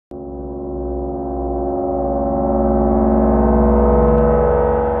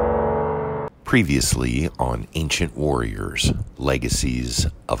Previously on Ancient Warriors, Legacies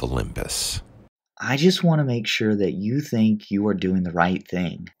of Olympus. I just want to make sure that you think you are doing the right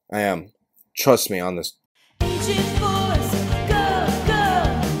thing. I am. Trust me on this. Ancient force, go, go.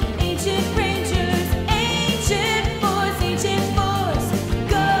 Ancient rangers, ancient force,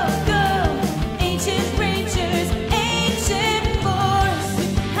 go, go. Ancient rangers, ancient force.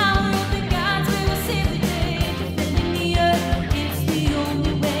 Power of the gods, we will save the day. Defending the earth, it's the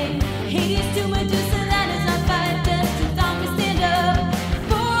only way. Hades to Medusa, that is our fight. Dust to dawn, we stand up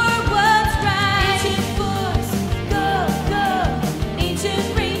for what's right. Ancient force, go, go. Ancient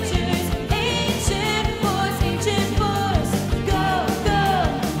rangers, ancient force, go, go.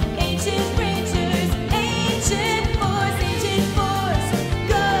 Ancient rangers, ancient force,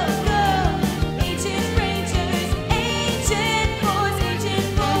 go, go. Ancient rangers, ancient force,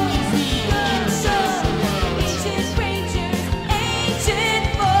 go, go. Ancient rangers, ancient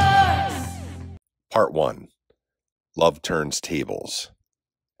force. Part 1. Love Turns Tables.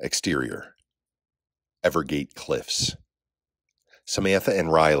 Exterior. Evergate Cliffs. Samantha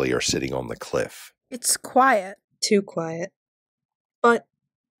and Riley are sitting on the cliff. It's quiet. Too quiet. But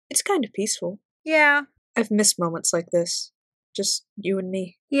it's kind of peaceful. Yeah. I've missed moments like this. Just you and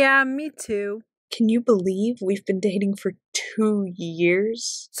me. Yeah, me too. Can you believe we've been dating for 2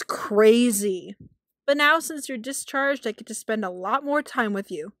 years? It's crazy. But now, since you're discharged, I get to spend a lot more time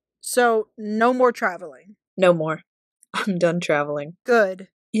with you. So, no more traveling. No more. I'm done traveling. Good.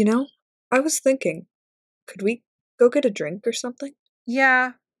 You know, I was thinking, could we go get a drink or something?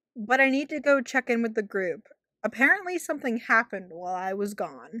 Yeah, but I need to go check in with the group. Apparently something happened while I was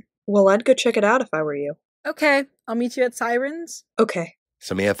gone. Well, I'd go check it out if I were you. Okay, I'll meet you at Sirens. Okay.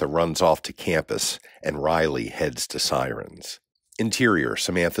 Samantha runs off to campus and Riley heads to Sirens. Interior,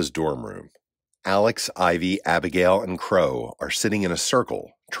 Samantha's dorm room. Alex, Ivy, Abigail, and Crow are sitting in a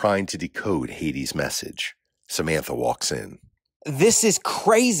circle trying to decode Hades' message. Samantha walks in. This is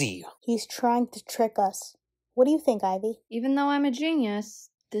crazy. He's trying to trick us. What do you think, Ivy? Even though I'm a genius,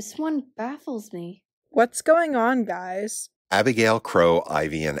 this one baffles me. What's going on, guys? Abigail, Crow,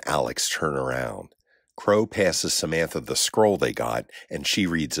 Ivy, and Alex turn around. Crow passes Samantha the scroll they got, and she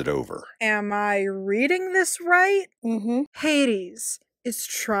reads it over. Am I reading this right? Mm-hmm. Hades is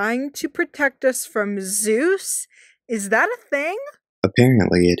trying to protect us from Zeus? Is that a thing?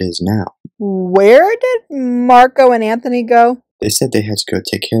 Apparently it is now. Where did Marco and Anthony go? They said they had to go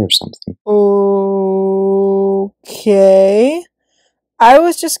take care of something. Okay. I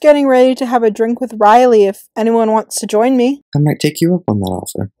was just getting ready to have a drink with Riley if anyone wants to join me. I might take you up on that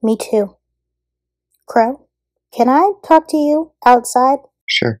offer. Me too. Crow, can I talk to you outside?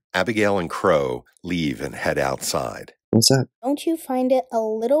 Sure. Abigail and Crow leave and head outside. What's up? Don't you find it a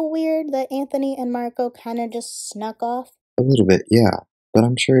little weird that Anthony and Marco kind of just snuck off? A little bit, yeah. But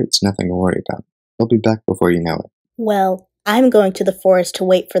I'm sure it's nothing to worry about. They'll be back before you know it. Well, I'm going to the forest to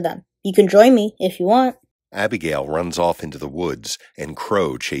wait for them. You can join me if you want. Abigail runs off into the woods, and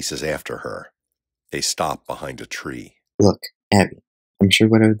Crow chases after her. They stop behind a tree. Look, Abby, I'm sure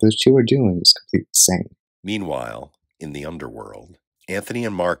whatever those two are doing is completely insane. Meanwhile, in the underworld, Anthony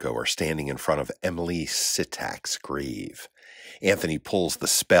and Marco are standing in front of Emily Sitak's grave. Anthony pulls the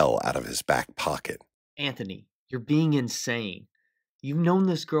spell out of his back pocket. Anthony, you're being insane. You've known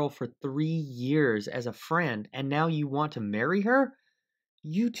this girl for 3 years as a friend, and now you want to marry her?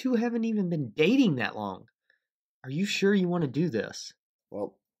 You two haven't even been dating that long. Are you sure you want to do this?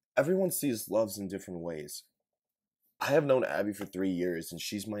 Well, everyone sees loves in different ways. I have known Abby for 3 years, and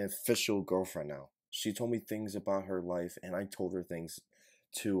she's my official girlfriend now. She told me things about her life, and I told her things,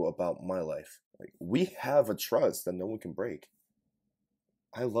 too, about my life. Like, we have a trust that no one can break.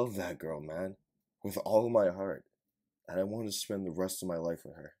 I love that girl, man, with all of my heart. And I want to spend the rest of my life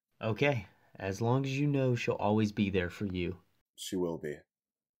with her. Okay, as long as you know she'll always be there for you. She will be.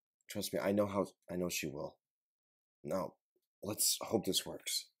 Trust me, I know she will. Now, let's hope this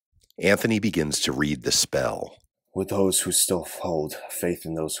works. Anthony begins to read the spell. With those who still hold faith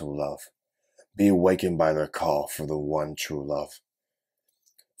in those who love, be awakened by their call for the one true love.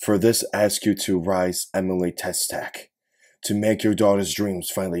 For this, ask you to rise, Emily Testak, to make your daughter's dreams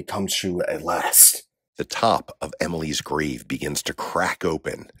finally come true at last. The top of Emily's grave begins to crack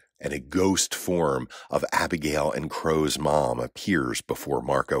open, and a ghost form of Abigail and Crow's mom appears before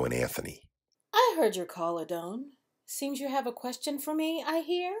Marco and Anthony. I heard your call, Adone. Seems you have a question for me, I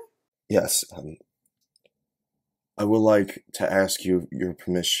hear? Yes, I would like to ask you your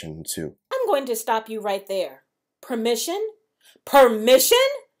permission to... I'm going to stop you right there. Permission? Permission?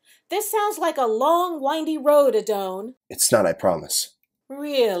 This sounds like a long, windy road, Adone. It's not, I promise.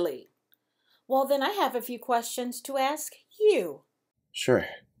 Really? Well, then I have a few questions to ask you. Sure.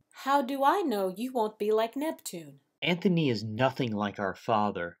 How do I know you won't be like Neptune? Anthony is nothing like our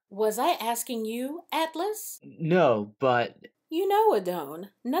father. Was I asking you, Atlas? No, but... You know, Adone,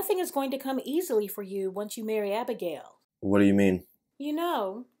 nothing is going to come easily for you once you marry Abigail. What do you mean? You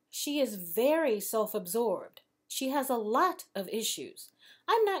know, she is very self-absorbed. She has a lot of issues.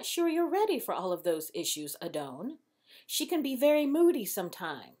 I'm not sure you're ready for all of those issues, Adone. She can be very moody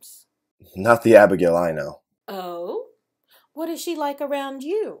sometimes. Not the Abigail I know. Oh? What is she like around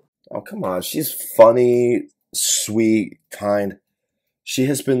you? Oh, come on. She's funny, sweet, kind. She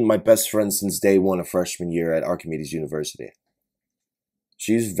has been my best friend since day one of freshman year at Archimedes University.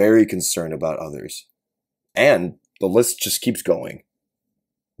 She's very concerned about others. And the list just keeps going.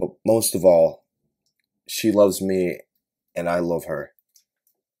 But most of all, she loves me and I love her.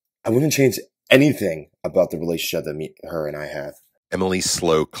 I wouldn't change anything about the relationship that her and I have. Emily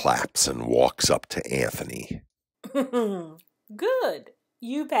slow claps and walks up to Anthony. Good.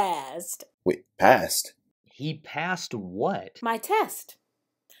 You passed. Wait, passed? He passed what? My test.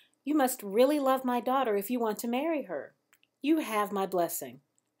 You must really love my daughter if you want to marry her. You have my blessing.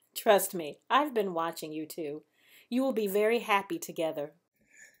 Trust me, I've been watching you two. You will be very happy together.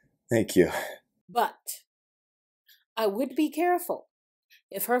 Thank you. But I would be careful.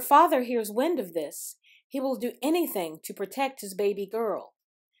 If her father hears wind of this, he will do anything to protect his baby girl.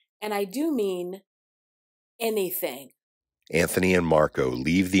 And I do mean anything. Anthony and Marco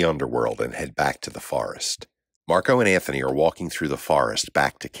leave the underworld and head back to the forest. Marco and Anthony are walking through the forest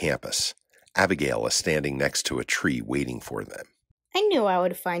back to campus. Abigail is standing next to a tree waiting for them. I knew I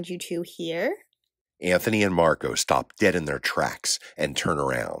would find you two here. Anthony and Marco stop dead in their tracks and turn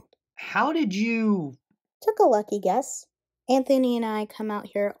around. How did you... Took a lucky guess. Anthony and I come out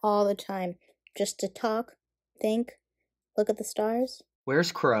here all the time, just to talk, think, look at the stars.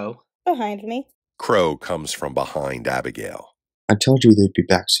 Where's Crow? Behind me. Crow comes from behind Abigail. I told you they'd be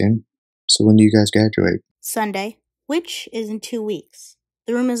back soon. So when do you guys graduate? Sunday, which is in 2 weeks.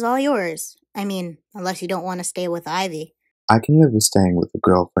 The room is all yours. I mean, unless you don't want to stay with Ivy. I can live with staying with a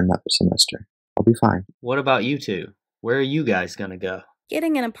girl for another semester. I'll be fine. What about you two? Where are you guys gonna go?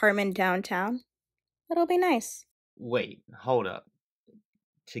 Getting an apartment downtown. It'll be nice. Wait, hold up.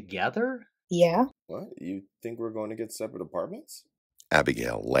 Together? Yeah. What? You think we're going to get separate apartments?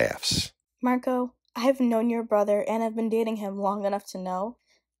 Abigail laughs. Marco, I've known your brother and I've been dating him long enough to know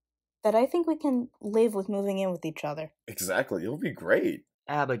that I think we can live with moving in with each other. Exactly. It'll be great.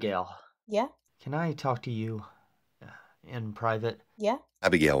 Abigail. Yeah? Can I talk to you in private? Yeah?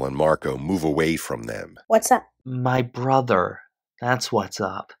 Abigail and Marco move away from them. What's up? My brother. That's what's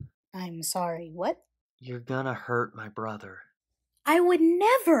up. I'm sorry, what? You're gonna hurt my brother. I would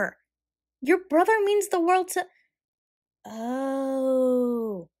never! Your brother means the world to...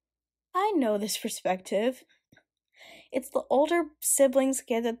 Oh... I know this perspective. It's the older siblings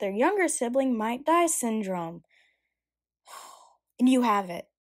scared that their younger sibling might die syndrome. And you have it.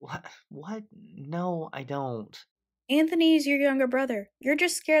 What? No, I don't. Anthony's your younger brother. You're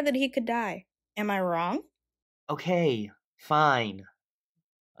just scared that he could die. Am I wrong? Okay, fine.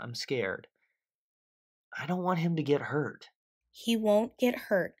 I'm scared. I don't want him to get hurt. He won't get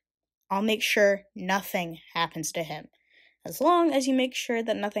hurt. I'll make sure nothing happens to him. As long as you make sure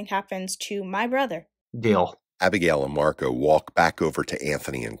that nothing happens to my brother. Deal. Abigail and Marco walk back over to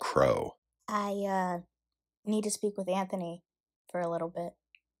Anthony and Crow. I, need to speak with Anthony for a little bit.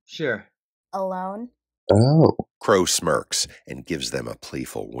 Sure. Alone? Oh. Crow smirks and gives them a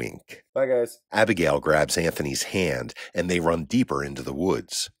playful wink. Bye, guys. Abigail grabs Anthony's hand and they run deeper into the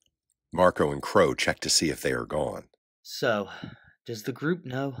woods. Marco and Crow check to see if they are gone. So, does the group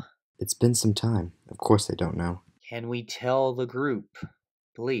know? It's been some time. Of course they don't know. Can we tell the group,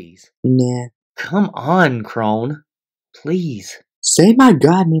 please? Nah. Come on, Crone. Please. Say my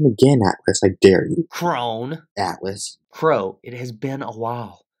god name again, Atlas. I dare you. Crone. Atlas. Crow, it has been a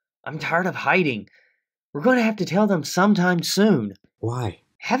while. I'm tired of hiding. We're going to have to tell them sometime soon. Why?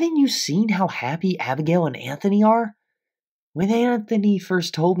 Haven't you seen how happy Abigail and Anthony are? When Anthony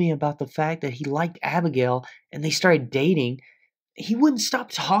first told me about the fact that he liked Abigail and they started dating, he wouldn't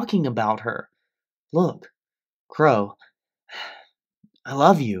stop talking about her. Look, Crow, I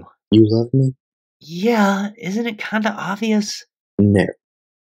love you. You love me? Yeah, isn't it kinda obvious? No.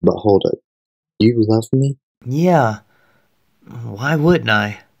 But hold up. You love me? Yeah. Why wouldn't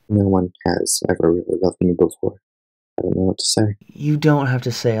I? No one has ever really loved me before. I don't know what to say. You don't have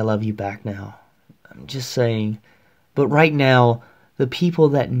to say I love you back now. I'm just saying. But right now, the people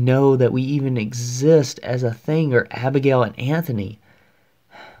that know that we even exist as a thing are Abigail and Anthony.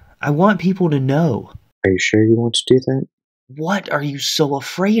 I want people to know. Are you sure you want to do that? What are you so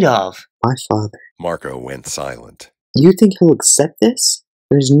afraid of? My father. Marco went silent. You think he'll accept this?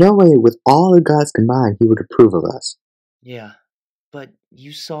 There's no way with all the gods combined he would approve of us. Yeah, but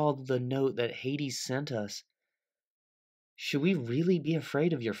you saw the note that Hades sent us. Should we really be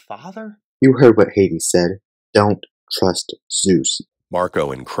afraid of your father? You heard what Hades said. Don't trust Zeus.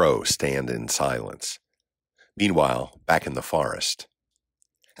 Marco and Crow stand in silence. Meanwhile, back in the forest,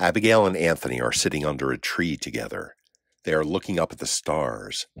 Abigail and Anthony are sitting under a tree together. They are looking up at the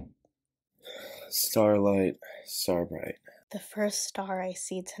stars. Starlight, starbright. The first star I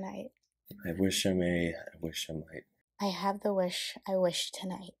see tonight. I wish I may, I wish I might. I have the wish I wish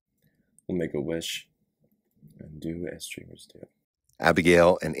tonight. We'll make a wish and do as dreamers do.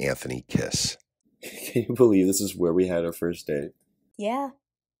 Abigail and Anthony kiss. Can you believe this is where we had our first date? Yeah.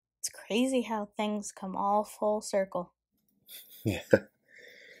 It's crazy how things come all full circle. Yeah.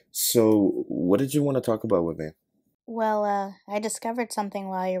 So, what did you want to talk about with me? Well, I discovered something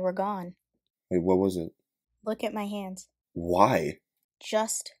while you were gone. Wait, what was it? Look at my hands. Why?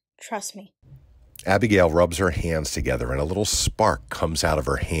 Just trust me. Abigail rubs her hands together and a little spark comes out of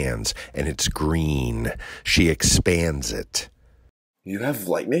her hands and it's green. She expands it. You have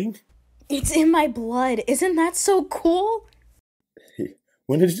lightning? It's in my blood. Isn't that so cool?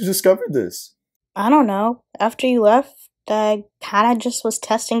 When did you discover this? I don't know. After you left, I kinda just was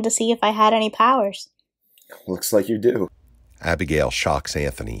testing to see if I had any powers. Looks like you do. Abigail shocks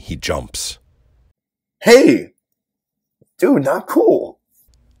Anthony. He jumps. Hey! Dude, not cool.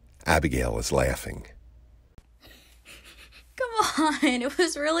 Abigail is laughing. Come on, it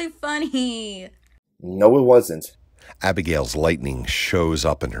was really funny. No, it wasn't. Abigail's lightning shows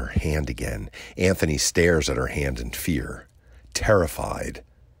up in her hand again. Anthony stares at her hand in fear, terrified.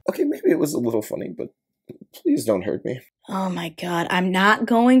 Okay, maybe it was a little funny, but please don't hurt me. Oh my god, I'm not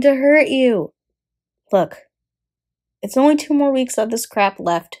going to hurt you. Look, it's only 2 more weeks of this crap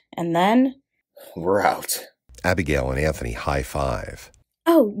left, and then... We're out. Abigail and Anthony high five.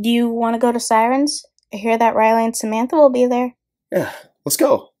 Oh, do you want to go to Sirens? I hear that Riley and Samantha will be there. Yeah, let's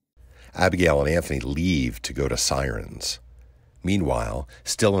go. Abigail and Anthony leave to go to Sirens. Meanwhile,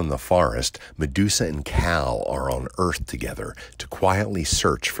 still in the forest, Medusa and Cal are on Earth together to quietly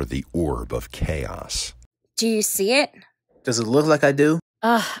search for the orb of chaos. Do you see it? Does it look like I do?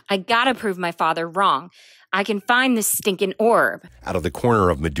 I gotta prove my father wrong. I can find this stinking orb. Out of the corner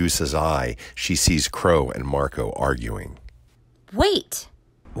of Medusa's eye, she sees Crow and Marco arguing. Wait.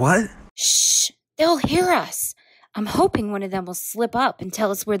 What? Shh. They'll hear us. I'm hoping one of them will slip up and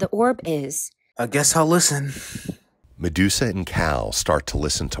tell us where the orb is. I guess I'll listen. Medusa and Cal start to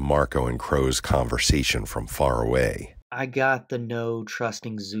listen to Marco and Crow's conversation from far away. I got the no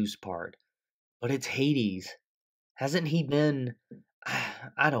trusting Zeus part, but it's Hades. Hasn't he been,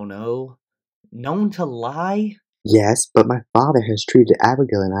 I don't know, known to lie? Yes, but my father has treated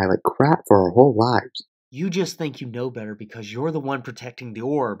Abigail and I like crap for our whole lives. You just think you know better because you're the one protecting the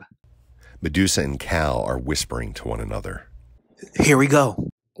orb. Medusa and Cal are whispering to one another. Here we go.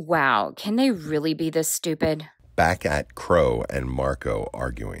 Wow, can they really be this stupid? Back at Crow and Marco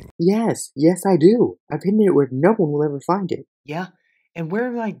arguing. Yes, I do. I've hidden it where no one will ever find it. Yeah? And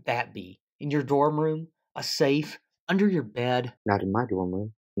where might that be? In your dorm room? A safe? Under your bed? Not in my dorm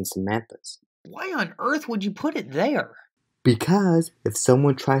room, in Samantha's. Why on earth would you put it there? Because if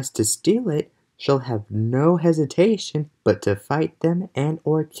someone tries to steal it, she'll have no hesitation but to fight them and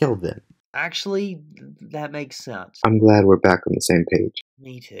or kill them. Actually, that makes sense. I'm glad we're back on the same page.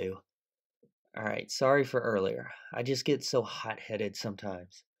 Me too. Alright, sorry for earlier. I just get so hot-headed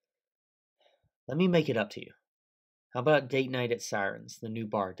sometimes. Let me make it up to you. How about date night at Sirens, the new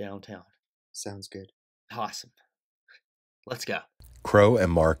bar downtown? Sounds good. Awesome. Let's go. Crow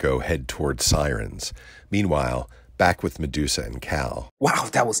and Marco head toward Sirens. Meanwhile, back with Medusa and Cal. Wow,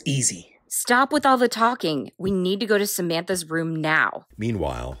 that was easy. Stop with all the talking. We need to go to Samantha's room now.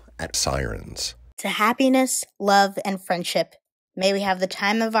 Meanwhile, at Sirens. To happiness, love, and friendship. May we have the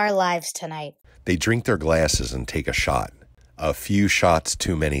time of our lives tonight. They drink their glasses and take a shot. A few shots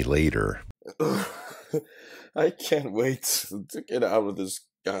too many later. I can't wait to get out of this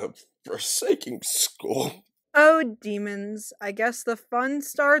forsaking school. Oh, demons. I guess the fun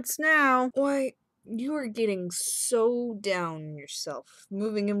starts now. Why, you are getting so down on yourself.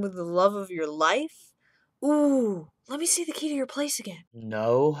 Moving in with the love of your life? Ooh, let me see the key to your place again.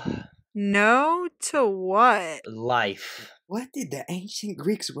 No. No to what? Life. What did the ancient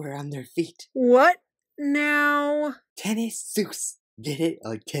Greeks wear on their feet? What now? Tennis Zeus. Get it?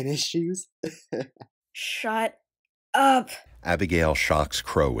 Like tennis shoes? Shut up. Abigail shocks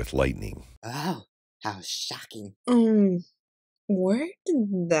Crow with lightning. Oh, how shocking. Where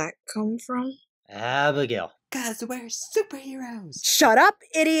did that come from? Abigail. 'Cause we're superheroes. Shut up,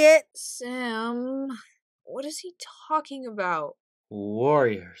 idiot! Sam, what is he talking about?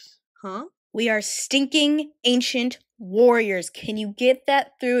 Warriors. Huh? We are stinking ancient warriors. Can you get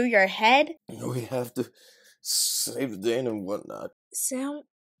that through your head? We have to save the day and whatnot. Sam,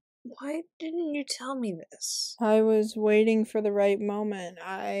 why didn't you tell me this? I was waiting for the right moment.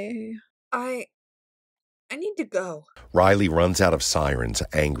 I need to go. Riley runs out of sirens,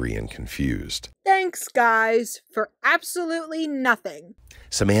 angry and confused. Thanks, guys, for absolutely nothing.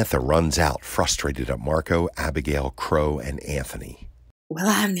 Samantha runs out, frustrated at Marco, Abigail, Crow, and Anthony. Well,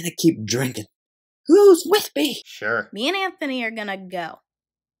 I'm gonna keep drinking. Who's with me? Sure. Me and Anthony are gonna go.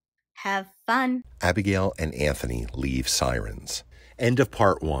 Have fun. Abigail and Anthony leave Sirens. End of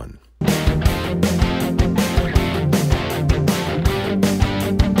part 1.